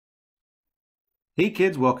Hey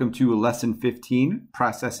kids, welcome to lesson 15,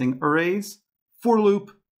 processing arrays, for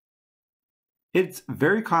loop. It's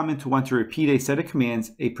very common to want to repeat a set of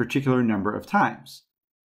commands a particular number of times.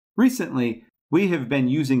 Recently, we have been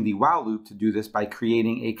using the while loop to do this by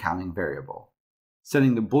creating a counting variable,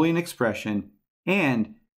 setting the Boolean expression,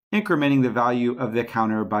 and incrementing the value of the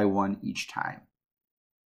counter by 1 each time.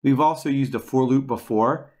 We've also used a for loop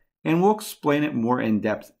before, and we'll explain it more in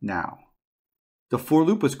depth now. The for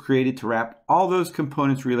loop was created to wrap all those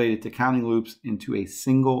components related to counting loops into a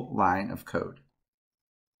single line of code.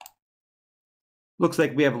 Looks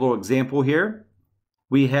like we have a little example here.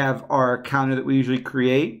 We have our counter that we usually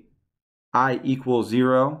create, I equals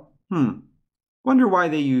 0. Wonder why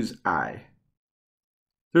they use I.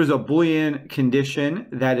 There's a Boolean condition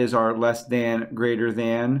that is our less than, greater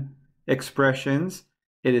than expressions.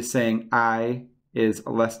 It is saying I is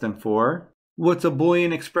less than 4. What's a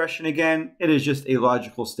Boolean expression again? It is just a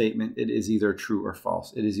logical statement. It is either true or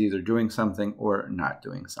false. It is either doing something or not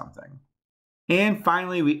doing something. And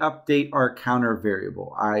finally, we update our counter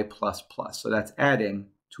variable, I++. So that's adding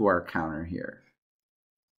to our counter here.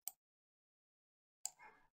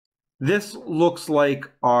 This looks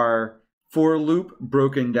like our for loop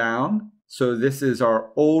broken down. So this is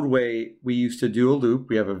our old way we used to do a loop.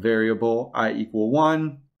 We have a variable, I equal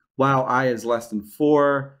 1. While I is less than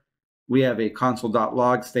 4, we have a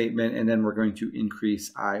console.log statement, and then we're going to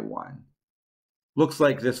increase I1. Looks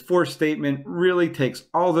like this for statement really takes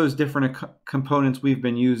all those different components we've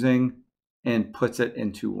been using and puts it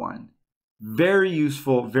into one. Very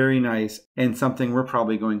useful, very nice, and something we're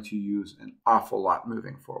probably going to use an awful lot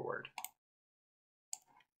moving forward.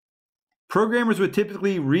 Programmers would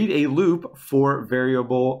typically read a loop for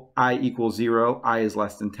variable I equals 0, I is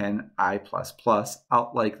less than 10, I++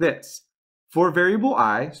 out like this. For variable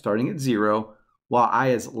I, starting at 0, while I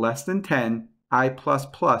is less than 10, I++,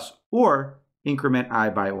 or increment I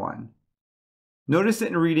by 1. Notice that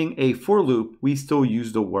in reading a for loop, we still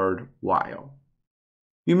use the word while.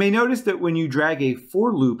 You may notice that when you drag a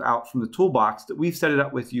for loop out from the toolbox that we've set it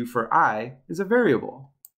up with you for I is a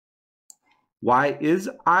variable. Why is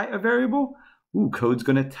I a variable? Code's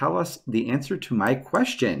going to tell us the answer to my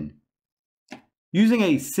question. Using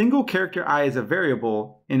a single character I as a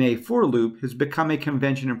variable in a for loop has become a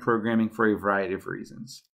convention in programming for a variety of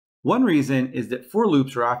reasons. One reason is that for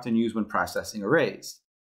loops are often used when processing arrays.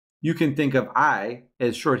 You can think of I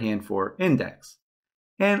as shorthand for index.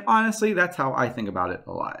 And honestly, that's how I think about it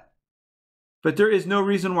a lot. But there is no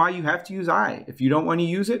reason why you have to use I. If you don't want to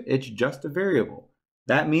use it, it's just a variable.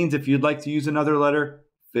 That means if you'd like to use another letter,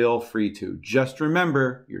 feel free to. Just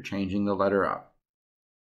remember, you're changing the letter up.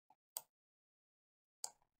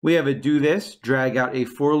 We have a do this, drag out a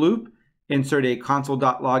for loop, insert a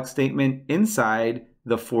console.log statement inside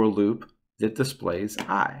the for loop that displays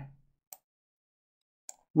I.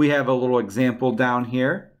 We have a little example down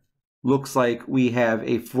here. Looks like we have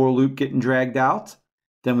a for loop getting dragged out.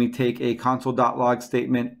 Then we take a console.log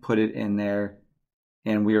statement, put it in there,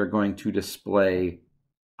 and we are going to display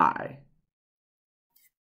I.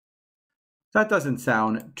 That doesn't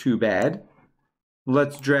sound too bad.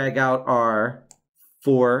 Let's drag out our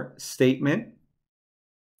for statement.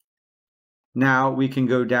 Now we can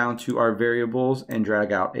go down to our variables and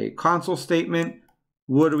drag out a console statement.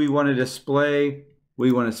 What do we want to display?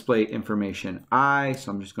 We want to display information I, so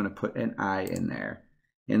I'm just going to put an I in there.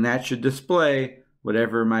 And that should display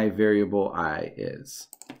whatever my variable I is.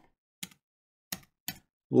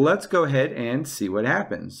 Let's go ahead and see what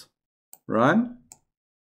happens. Run.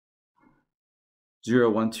 0,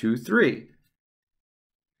 1, 2, 3.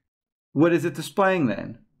 What is it displaying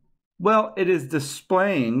then? Well, it is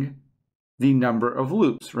displaying the number of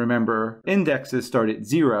loops. Remember, indexes start at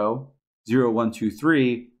 0. 0, 1, 2,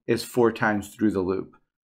 3 is 4 times through the loop.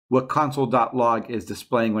 What console.log is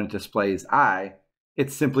displaying when it displays I,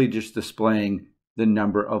 it's simply just displaying the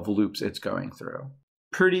number of loops it's going through.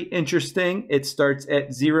 Pretty interesting. It starts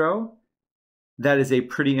at 0. That is a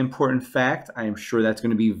pretty important fact. I am sure that's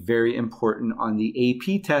going to be very important on the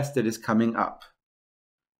AP test that is coming up.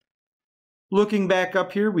 Looking back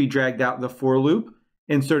up here, we dragged out the for loop,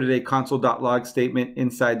 inserted a console.log statement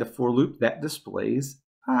inside the for loop that displays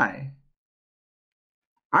I.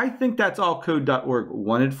 I think that's all code.org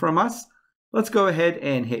wanted from us. Let's go ahead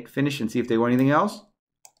and hit finish and see if they want anything else.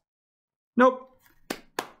 Nope.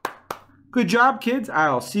 Good job, kids.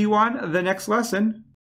 I'll see you on the next lesson.